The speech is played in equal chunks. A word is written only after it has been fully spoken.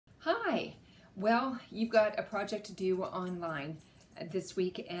Hi. Well, you've got a project to do online this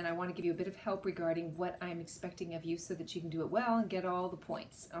week, and I want to give you a bit of help regarding what I'm expecting of you so that you can do it well and get all the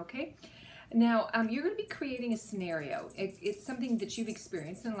points, okay? Now, you're going to be creating a scenario. It's something that you've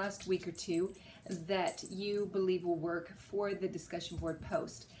experienced in the last week or two that you believe will work for the discussion board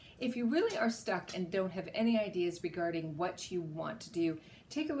post. If you really are stuck and don't have any ideas regarding what you want to do,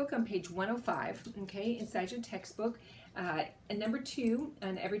 take a look on page 105, okay, inside your textbook. And number 2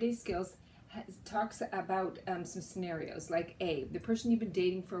 on Everyday Skills talks about some scenarios like A, the person you've been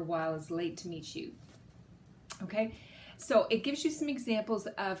dating for a while is late to meet you, okay? So it gives you some examples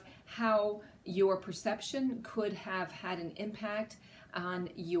of how your perception could have had an impact on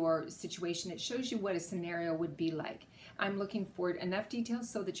your situation. It shows you what a scenario would be like. I'm looking for enough details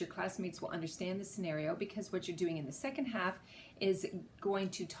so that your classmates will understand the scenario, because what you're doing in the second half is going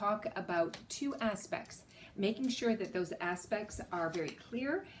to talk about 2 aspects. Making sure that those aspects are very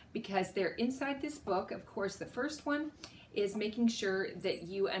clear because they're inside this book. Of course, the first one is making sure that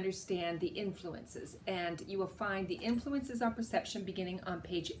you understand the influences, and you will find the influences on perception beginning on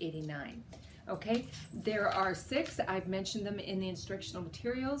page 89. Okay, there are 6. I've mentioned them in the instructional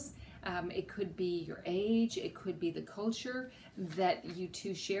materials. It could be your age, it could be the culture that you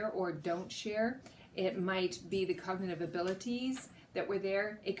two share or don't share. It might be the cognitive abilities that were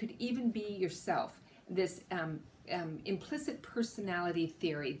there. It could even be yourself. This implicit personality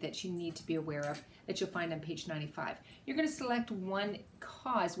theory that you need to be aware of that you'll find on page 95. You're going to select one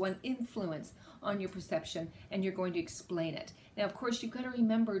cause, one influence on your perception, and you're going to explain it. Now, of course, you've got to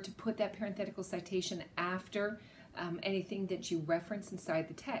remember to put that parenthetical citation after anything that you reference inside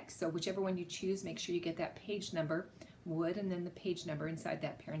the text. So whichever one you choose, make sure you get that page number, and then the page number inside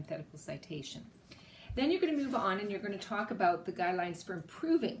that parenthetical citation. Then you're going to move on and you're going to talk about the guidelines for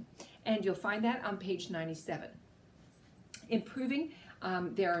improving, and you'll find that on page 97. Improving,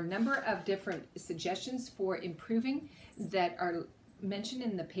 there are a number of different suggestions for improving that are mentioned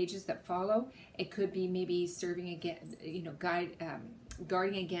in the pages that follow. It could be maybe serving against,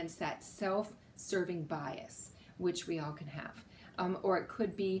 guarding against that self-serving bias, which we all can have. Or it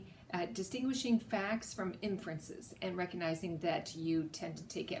could be distinguishing facts from inferences and recognizing that you tend to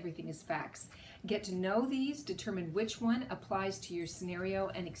take everything as facts. Get to know these, determine which one applies to your scenario,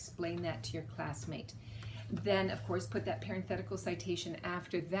 and explain that to your classmate. Then, of course, put that parenthetical citation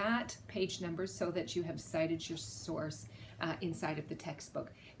after that page number so that you have cited your source inside of the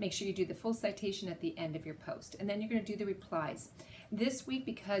textbook. Make sure you do the full citation at the end of your post. And then you're going to do the replies. This week,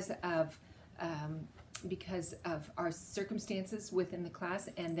 because of our circumstances within the class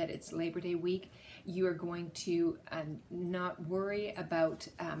and that it's Labor Day week, you are going to not worry about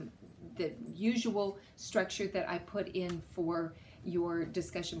the usual structure that I put in for your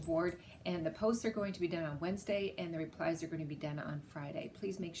discussion board, and the posts are going to be done on Wednesday and the replies are going to be done on Friday.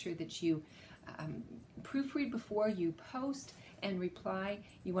 Please make sure that you proofread before you post and reply.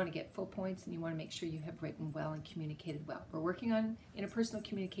 You want to get full points, and you want to make sure you have written well and communicated well. We're working on interpersonal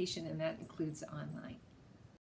communication, and that includes online.